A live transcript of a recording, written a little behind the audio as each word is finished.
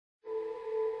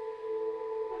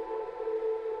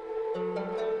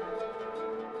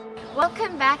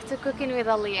Welcome back to Cooking with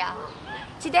Alia.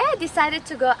 Today I decided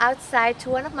to go outside to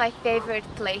one of my favorite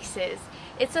places.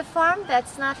 It's a farm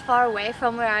that's not far away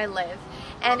from where I live,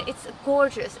 and it's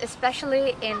gorgeous,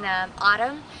 especially in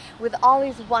autumn, with all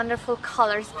these wonderful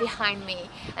colors behind me.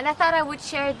 And I thought I would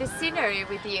share this scenery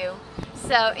with you.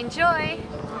 So enjoy!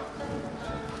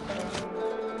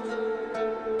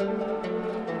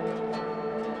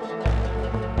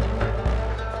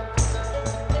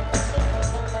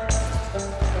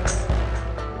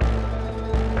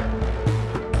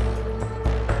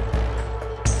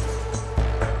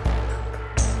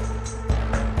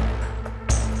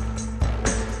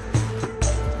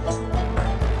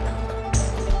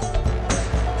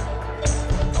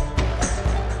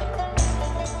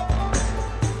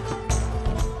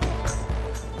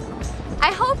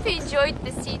 I hope you enjoyed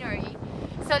the scenery.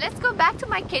 So let's go back to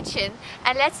my kitchen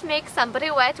and let's make some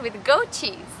briwat with goat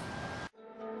cheese.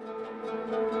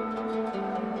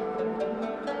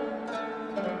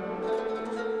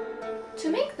 To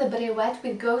make the briwat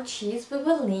with goat cheese, we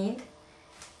will need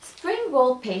spring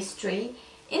roll pastry.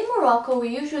 In Morocco, we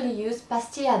usually use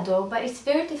pastilla dough, but it's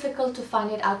very difficult to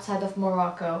find it outside of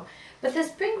Morocco. But the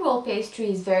spring roll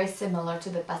pastry is very similar to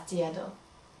the pastilla dough.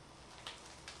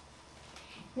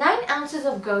 9 ounces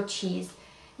of goat cheese.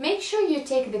 Make sure you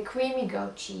take the creamy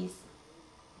goat cheese.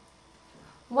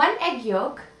 1 egg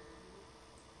yolk.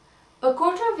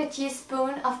 1/4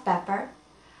 teaspoon of pepper.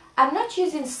 I'm not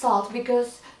using salt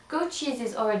because goat cheese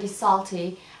is already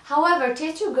salty. However,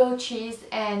 taste your goat cheese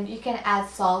and you can add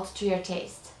salt to your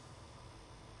taste.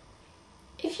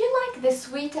 If you like the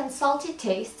sweet and salty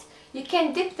taste, you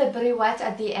can dip the briwat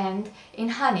at the end in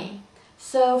honey.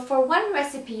 So for one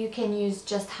recipe you can use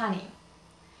just honey.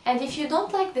 And if you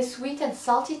don't like the sweet and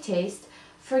salty taste,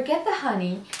 forget the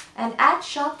honey and add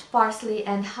chopped parsley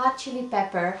and hot chili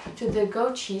pepper to the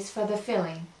goat cheese for the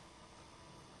filling.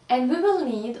 And we will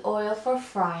need oil for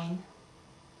frying.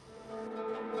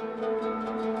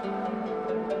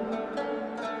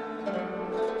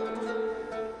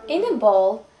 In a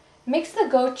bowl, mix the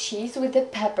goat cheese with the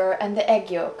pepper and the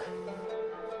egg yolk.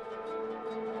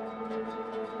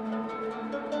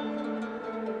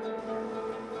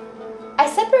 I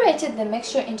separated the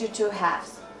mixture into 2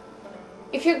 halves.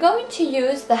 If you're going to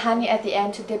use the honey at the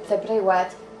end to dip the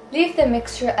briwat, leave the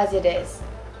mixture as it is.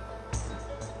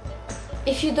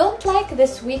 If you don't like the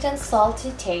sweet and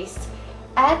salty taste,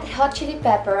 add hot chili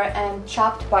pepper and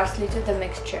chopped parsley to the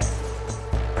mixture.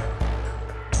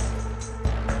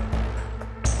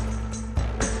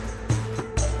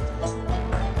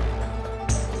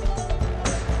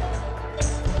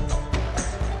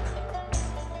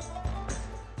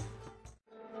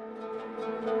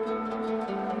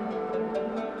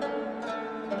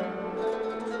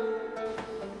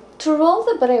 To roll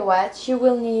the briwat, you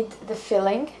will need the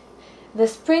filling, the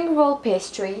spring roll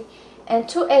pastry, and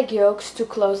 2 egg yolks to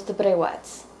close the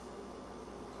briwats.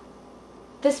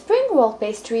 The spring roll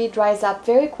pastry dries up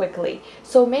very quickly,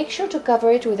 so make sure to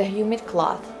cover it with a humid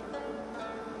cloth.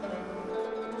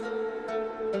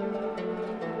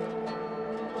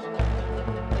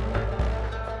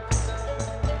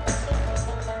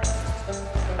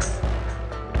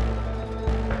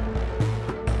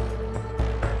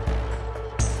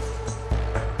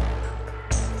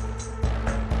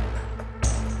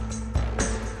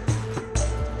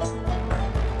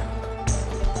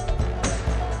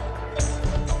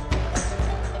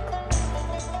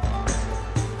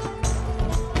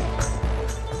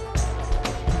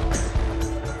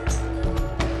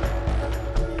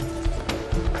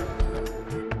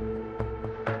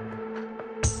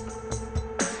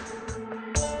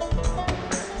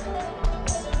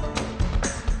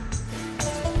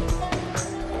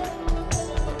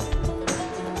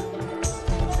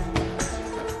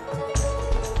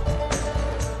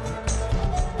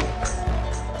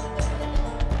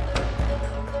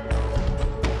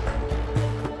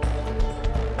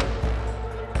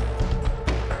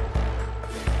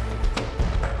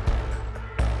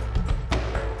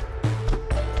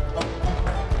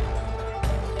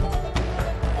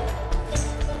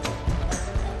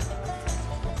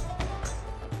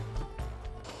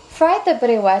 Fry the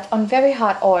briwat on very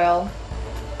hot oil.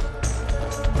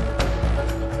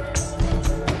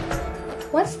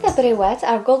 Once the briwat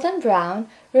are golden brown,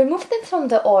 remove them from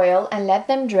the oil and let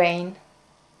them drain.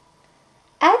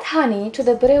 Add honey to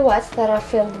the briwats that are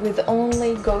filled with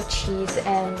only goat cheese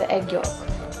and the egg yolk.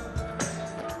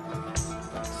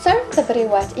 Serve the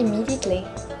briwat immediately.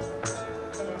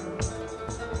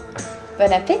 Bon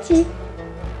appétit!